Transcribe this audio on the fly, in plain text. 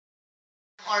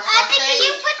Or sausage. Can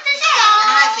you put the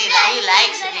sauce? He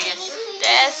likes this.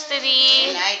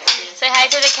 Destiny. He likes this. Say hi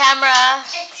to the camera.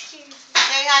 Excuse me.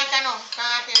 Say hi, tanong. Sa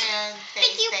atin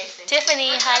taste.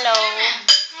 Tiffany, hello.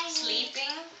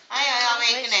 Sleeping? Ay,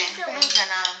 awake na eh. Ayun ka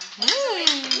na.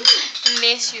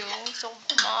 Miss you so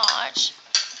much.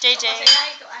 JJ.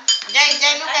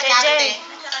 Jay, look at JJ. ate.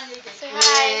 Say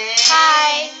hi.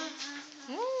 Hi.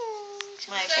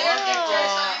 My God.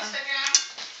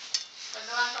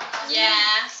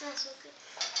 Yeah.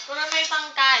 Kung may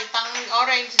tangkay,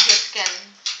 orange juice can.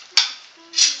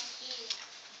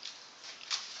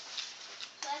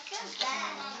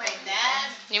 My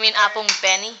dad. You mean Apong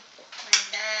Benny? My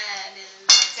dad is...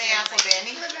 Kaya ako,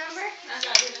 Benny. Remember?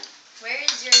 Where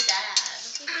is your dad?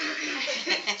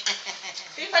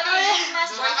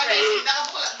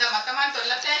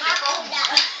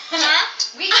 Huh?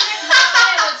 We didn't know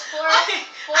that it was for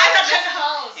this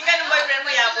house. Yung ganun boyfriend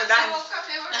mo, yapo dan.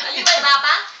 Ayun ba,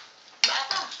 Bapa?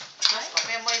 Bapa. Mas ko,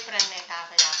 may boyfriend na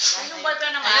kakayapo. Sinong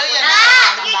boyfriend ng Ano Apo? yan?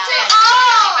 You're too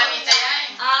old. Panita yan.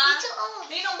 You're too old.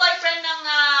 Ninong boyfriend ng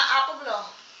Apo Glo?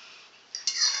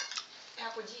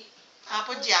 Apo G.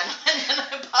 Apo dyan. Ano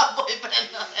yung pa-boyfriend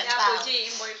na? Apo G,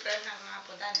 yung boyfriend ng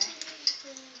Apo Dan.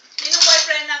 Ninong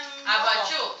boyfriend ng...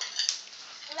 Abachu.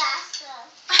 Rascal.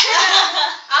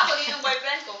 Ako, ninong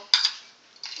boyfriend ko.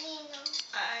 Nino.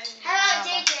 Ay, How about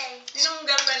JJ? ninong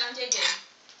girlfriend ng JJ?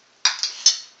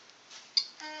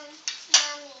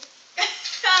 Mommy.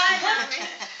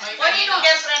 O, ninong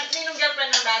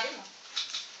girlfriend ng daddy mo?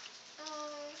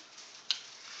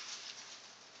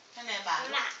 Ano yung bago?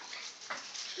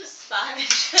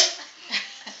 Spanish.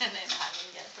 Ano yung bagong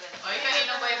girlfriend? O,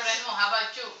 kanino boyfriend mo? How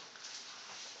about you?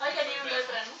 Ay, kaninong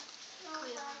boyfriend mo?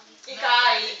 Ika,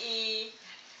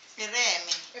 Si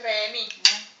Remy. Remy.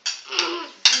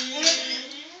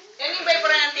 Yan yung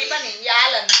boyfriend ng Tiffany,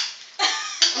 Yalan.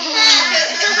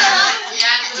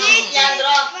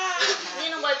 Yandro.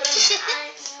 Ninong boyfriend mo?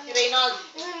 Reynold.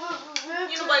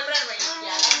 Ninong boyfriend mo?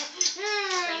 Yalan.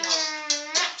 Reynold.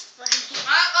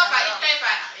 Mga kopa, eat kayo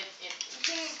pa na. Eat.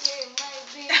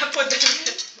 Yapo din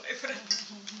boyfriend.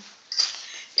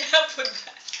 Yapo din.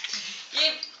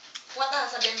 Yung, what na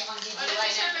sabihin mo kang GGY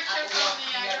na Apo Glo,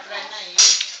 girlfriend na eh.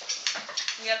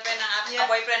 Girlfriend ng Apo,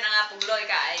 boyfriend ng Apo Glo,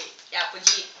 ika ay Yapo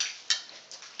G.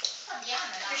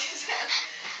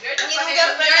 You're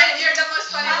the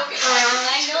most funny looking one.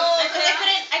 I know, because I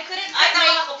couldn't put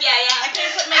my kopyaya. I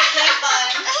couldn't put my clip on.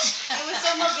 It was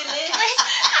so mabilis.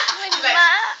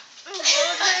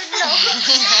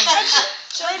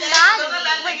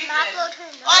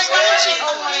 Ay, wala siya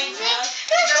orange.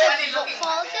 You're the funny looking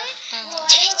one.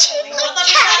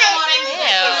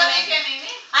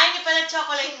 Ay, hindi pala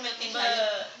chocolate milk in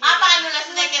tayo. Paano lang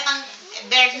sa nakitang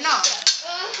bird, no?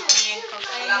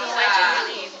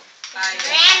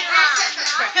 Grandma.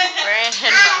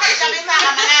 Sabi sa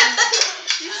kamanan.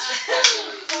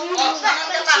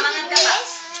 Mangan ka pa.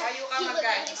 Kayo ka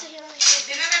mag-guy.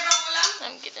 Dinamebang mo lang?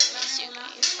 I'm gonna miss you,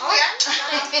 please. Oh, yan?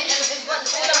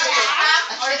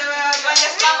 Or the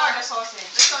bandas lang or the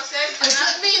sausage? The sausage?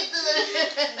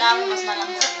 Dami mas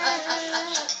marami.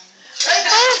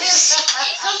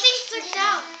 Something stuck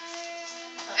out.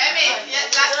 Emmy,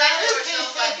 last night you were so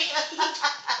funny.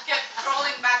 Kept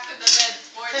crawling back to the bed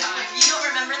 4 times. You don't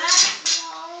remember that?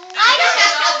 I don't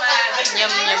You're so bad.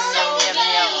 Yum, yum, yum, yum,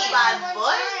 yum. Bad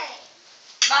boy.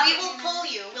 We will pull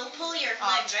you. We'll pull your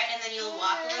legs, right? And then you'll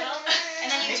walk a little. And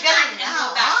then you It's turn getting and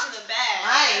now, go back huh? to the bed.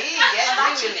 Ay, we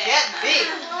will get big.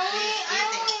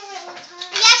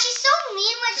 Yeah, she's so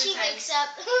mean when she wakes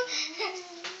up.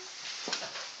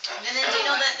 And then do you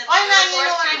know that the Oh, no, fourth you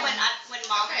know time what? when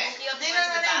mom woke you up Di and went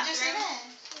to na the na juice bathroom?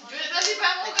 na. Kasi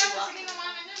ba mo ka? Sige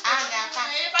naman yun. Gata.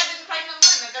 Pwede try naman.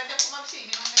 Nagkakya po mapsi.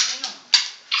 Hindi naman nag-inom.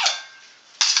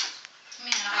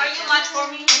 Are you mad for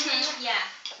me? Yeah.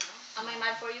 Am I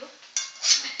mad for you?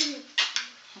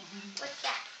 What's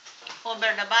that?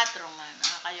 Over the bathroom, man.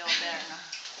 Nakaka-over na.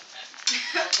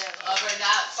 Over the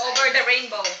outside. Over the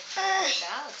rainbow.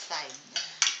 The outside.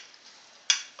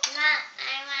 Ma,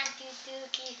 I want to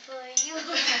dookie for you.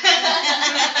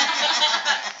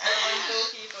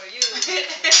 Cookie for you.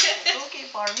 Okay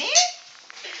for me?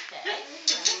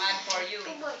 I'm mad for you.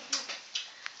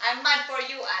 I'm mad for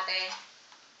you, ate.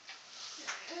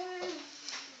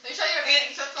 You show your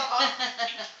feelings sa to.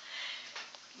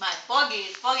 My Foggy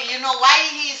is Foggy. You know why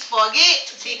he is Foggy?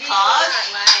 Because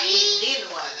he did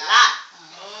a lot.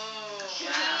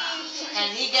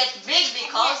 And he gets big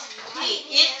because he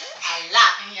eats a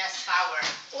lot. And he has power.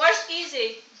 Where's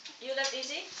Easy? You left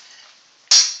Easy?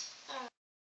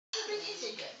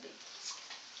 Easy get big.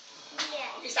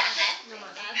 Yeah. Isang ka?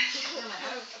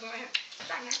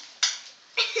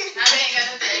 Not Sabi,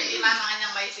 ganun din. Hindi mama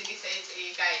kanyang may sige sa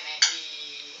ikain eh.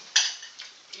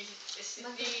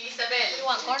 Isabel. You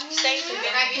want corn? Stay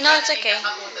Pinag-isa No, it's na okay.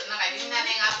 ikakaputot na kayo. Hindi na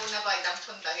nga po na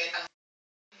pagdampun tagetang.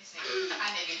 Saka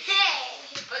nilili.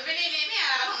 Pag binili niya,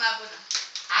 nakakang nga po na.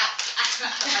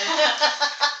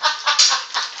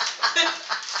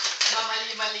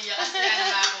 Mamali-mali yan kasi yan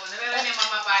nga po na. Pero niya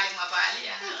mamapaling-mapali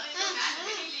yan.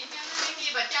 Binili niya.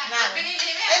 Nakikibat yan. Binili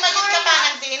niya. Eh, maging ka pa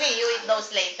ng tini. You eat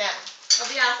those later.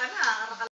 Kabiyasan na.